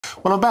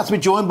Well, I'm about to be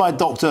joined by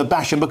Dr.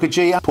 Basha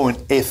Mukherjee. Point,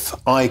 if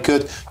I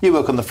could. You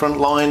work on the front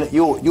line.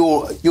 You're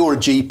a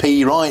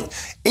GP,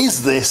 right?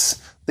 Is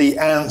this the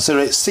answer?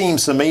 It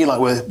seems to me like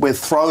we're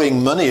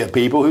throwing money at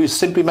people who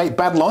simply make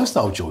bad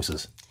lifestyle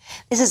choices.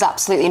 This is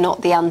absolutely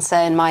not the answer,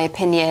 in my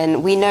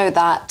opinion. We know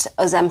that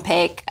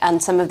Ozempic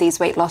and some of these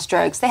weight loss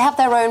drugs, they have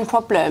their own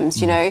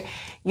problems, you know.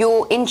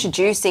 You're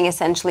introducing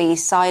essentially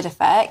side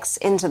effects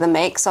into the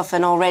mix of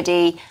an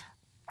already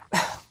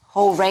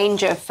whole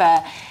range of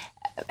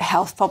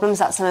health problems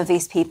that some of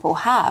these people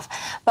have.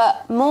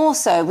 But more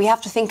so, we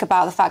have to think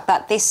about the fact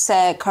that this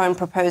current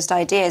proposed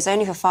idea is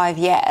only for 5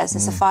 years.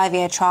 It's a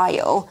 5-year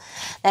trial.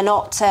 They're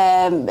not,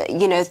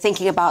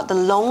 thinking about the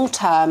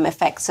long-term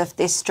effects of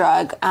this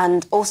drug,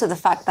 and also the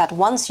fact that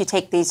once you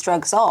take these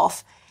drugs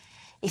off,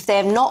 if they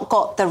have not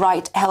got the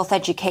right health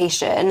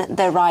education,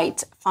 the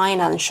right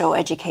financial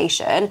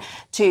education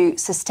to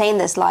sustain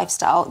this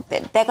lifestyle,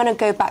 they're going to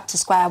go back to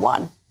square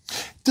one.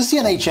 Does the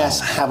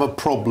NHS have a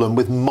problem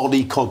with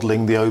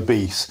mollycoddling the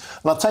obese?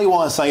 And I'll tell you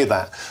why I say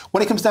that.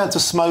 When it comes down to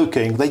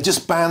smoking, they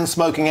just ban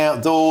smoking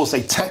outdoors,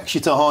 they tax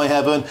you to high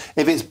heaven.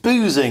 If it's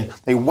boozing,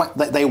 they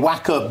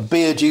whack up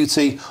beer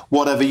duty,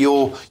 whatever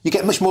you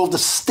get much more of the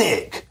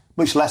stick,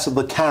 much less of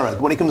the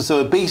carrot. When it comes to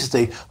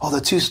obesity,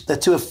 they're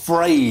too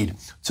afraid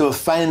to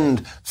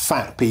offend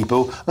fat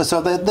people. And so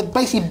they're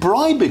basically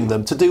bribing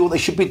them to do what they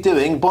should be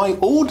doing by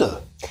order.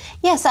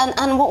 Yes,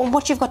 and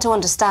what you've got to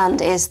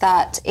understand is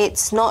that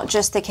it's not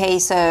just the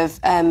case of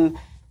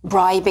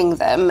bribing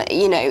them.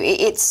 You know,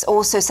 it's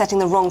also setting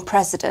the wrong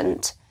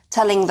precedent,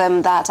 telling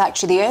them that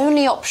actually the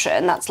only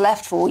option that's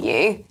left for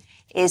you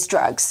is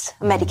drugs,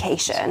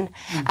 medication,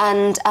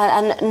 and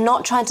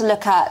not trying to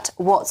look at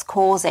what's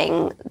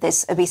causing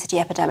this obesity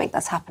epidemic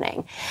that's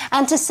happening.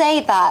 And to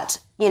say that,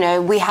 you know,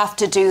 we have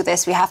to do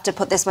this, we have to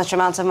put this much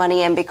amount of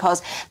money in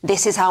because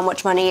this is how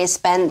much money is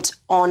spent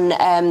on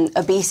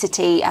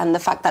obesity, and the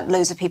fact that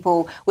loads of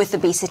people with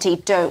obesity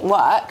don't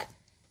work,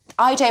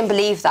 I don't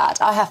believe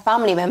that. I have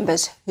family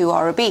members who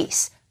are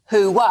obese,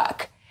 who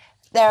work.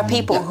 There are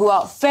people who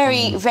are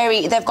very,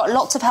 they've got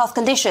lots of health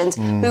conditions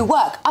who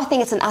work. I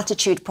think it's an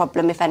attitude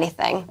problem, if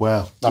anything.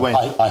 Well,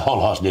 I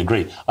wholeheartedly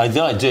agree.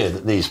 The idea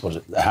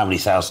that how many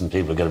thousand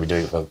people are going to be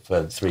doing it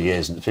for 3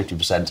 years and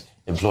 50%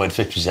 employed,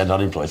 50%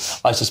 unemployed,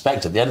 I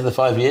suspect at the end of the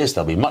 5 years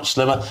they'll be much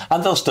slimmer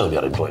and they'll still be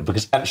unemployed,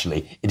 because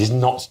actually it is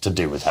not to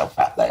do with how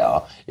fat they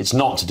are. It's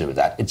not to do with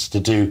that. It's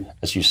to do,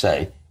 as you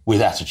say, with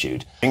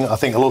attitude. I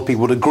think a lot of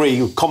people would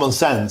agree with common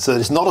sense that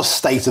it's not a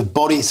state of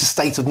body, it's a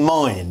state of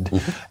mind.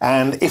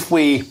 And if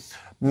we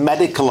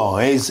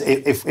medicalise,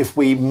 if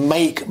we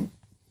make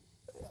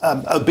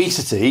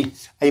obesity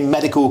a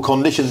medical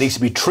condition that needs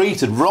to be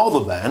treated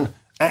rather than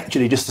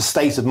actually just a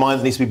state of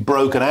mind that needs to be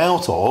broken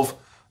out of,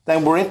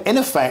 then we're in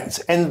effect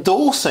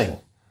endorsing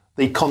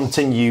the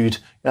continued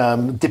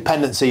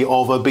dependency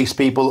of obese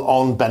people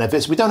on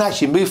benefits. We don't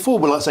actually move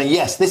forward. We're like saying,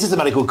 yes, this is a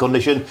medical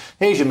condition,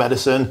 here's your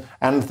medicine,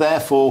 and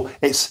therefore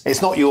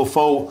it's not your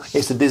fault,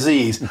 it's a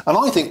disease. And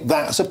I think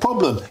that's a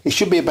problem. It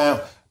should be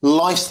about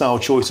lifestyle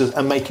choices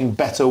and making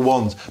better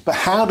ones. But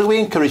how do we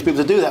encourage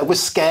people to do that? We're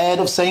scared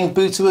of saying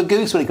boo to a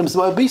goose when it comes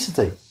to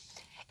obesity.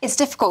 It's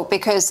difficult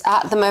because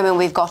at the moment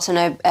we've got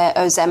an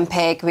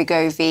Ozempic,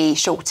 Wegovy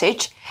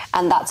shortage,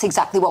 and that's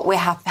exactly what we're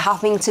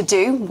having to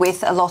do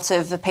with a lot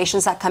of the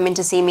patients that come in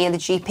to see me in the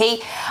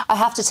GP. I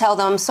have to tell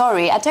them, I'm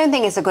sorry, I don't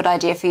think it's a good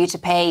idea for you to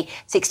pay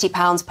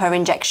 £60 per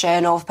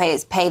injection or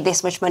pay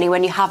this much money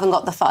when you haven't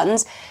got the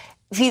funds.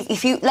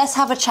 Let's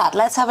have a chat.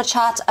 Let's have a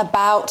chat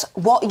about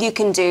what you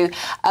can do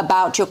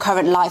about your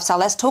current lifestyle.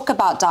 Let's talk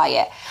about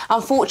diet.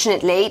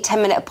 Unfortunately,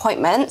 10-minute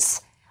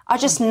appointments are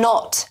just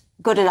not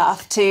good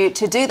enough to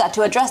do that,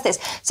 to address this.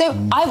 So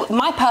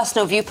my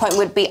personal viewpoint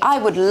would be I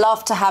would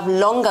love to have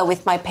longer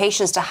with my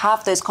patients to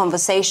have those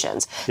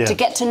conversations, to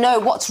get to know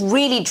what's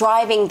really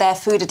driving their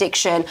food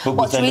addiction,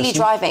 what's really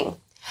driving. Do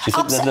you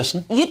think they'd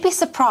listen? You'd be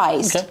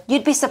surprised. Okay.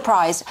 You'd be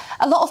surprised.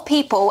 A lot of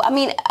people, I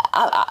mean,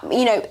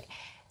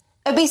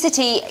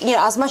 obesity,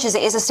 as much as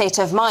it is a state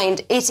of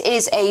mind, it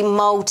is a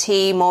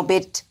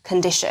multi-morbid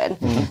condition.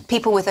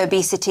 People with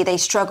obesity, they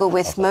struggle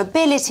with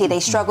mobility,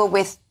 they struggle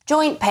with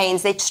joint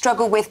pains, they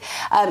struggle with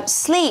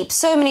sleep,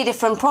 so many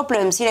different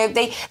problems.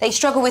 They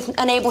struggle with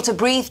unable to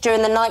breathe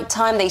during the night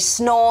time, they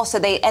snore, so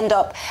they end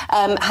up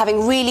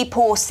having really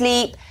poor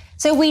sleep.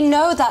 So we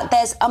know that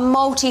there's a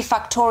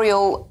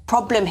multifactorial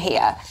problem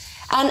here.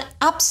 And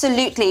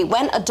absolutely,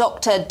 when a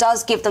doctor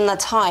does give them the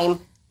time,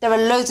 there are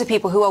loads of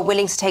people who are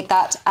willing to take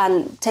that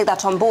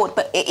on board.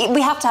 But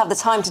we have to have the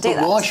time to do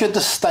that. Why should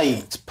the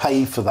state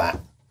pay for that?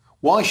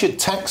 Why should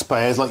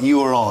taxpayers like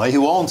you or I,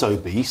 who aren't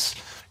obese,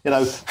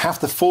 have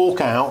to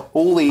fork out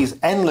all these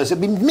endless,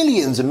 it'd be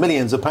millions and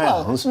millions of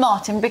pounds? Well,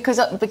 Martin, because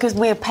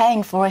we're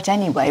paying for it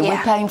anyway. Yeah.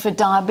 We're paying for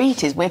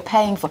diabetes. We're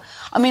paying for...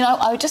 I mean,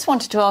 I just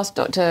wanted to ask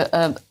Dr.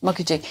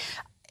 Mukherjee,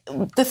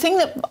 the thing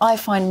that I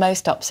find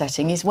most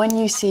upsetting is when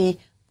you see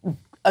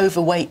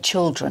overweight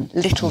children,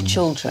 little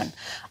children,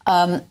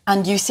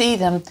 and you see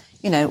them,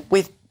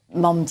 with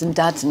mums and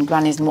dads and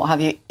grannies and what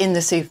have you in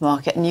the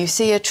supermarket, and you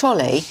see a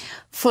trolley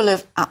full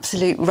of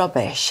absolute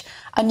rubbish,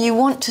 and you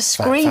want to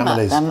scream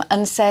at them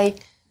and say,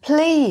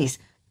 please,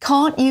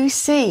 can't you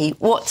see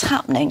what's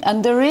happening?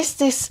 And there is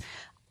this...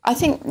 I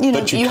think, you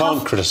know... But you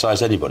can't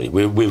criticise anybody.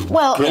 We've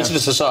created a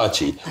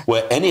society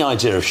where any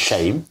idea of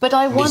shame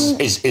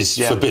is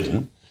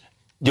forbidden.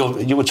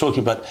 You were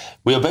talking about...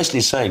 We are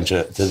basically saying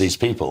to these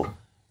people,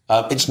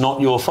 it's not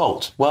your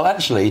fault. Well,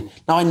 actually,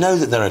 now I know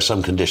that there are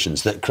some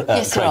conditions that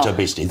create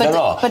obesity. There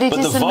are. But it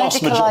is the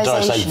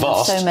medicalisation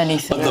of so many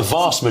things. But the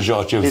vast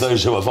majority of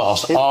those who are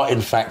vast are, in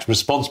fact,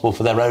 responsible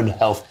for their own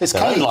health,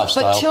 their own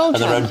lifestyle and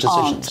their own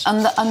decisions.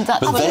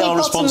 But they are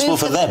responsible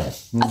for them.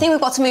 I think we've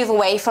got to move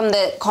away from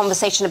the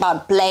conversation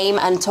about blame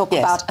and talk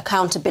about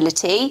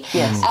accountability.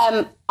 Yes.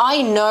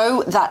 I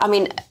know that, I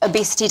mean,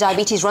 obesity,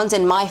 diabetes runs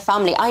in my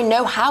family. I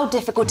know how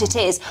difficult it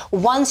is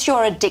once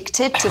you're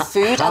addicted to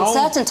food and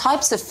certain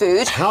types of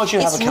food. How do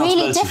you have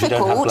accountability if you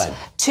don't have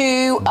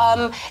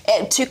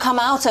blame? To come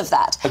out of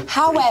that.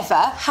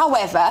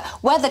 However,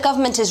 where the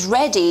government is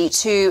ready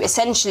to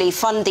essentially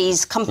fund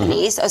these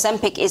companies,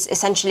 Ozempic is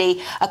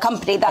essentially a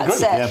company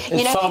that's,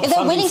 you know, if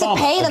they're willing to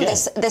pay them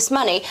this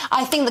money,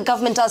 I think the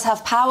government does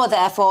have power,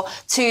 therefore,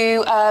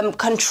 to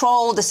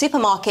control the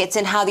supermarkets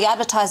and how the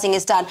advertising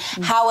is done,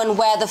 how and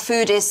where the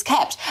food is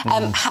kept.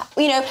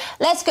 You know,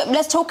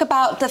 let's talk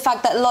about the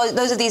fact that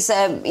those are these,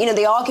 you know,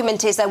 the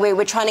argument is that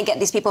we're trying to get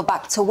these people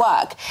back to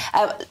work.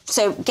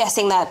 So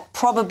guessing that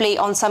probably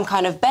on some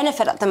kind of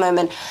benefit at the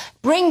moment.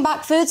 Bring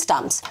back food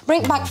stamps.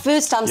 Bring back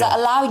food stamps that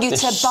allow you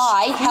to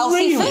buy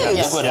healthy foods.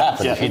 What would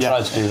happen if you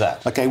tried to do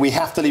that? OK, we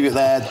have to leave it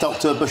there.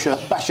 Dr. Basha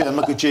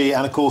Mukherjee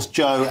and, of course,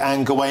 Joe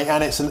and Gawain.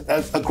 And it's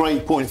a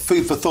great point.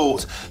 Food for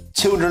thought.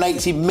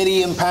 £280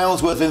 million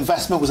worth of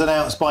investment was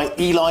announced by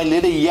Eli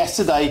Lilly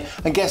yesterday.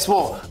 And guess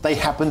what? They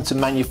happen to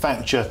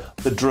manufacture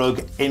the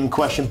drug in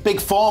question. Big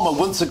Pharma,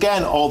 once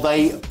again, are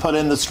they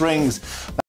pulling the strings?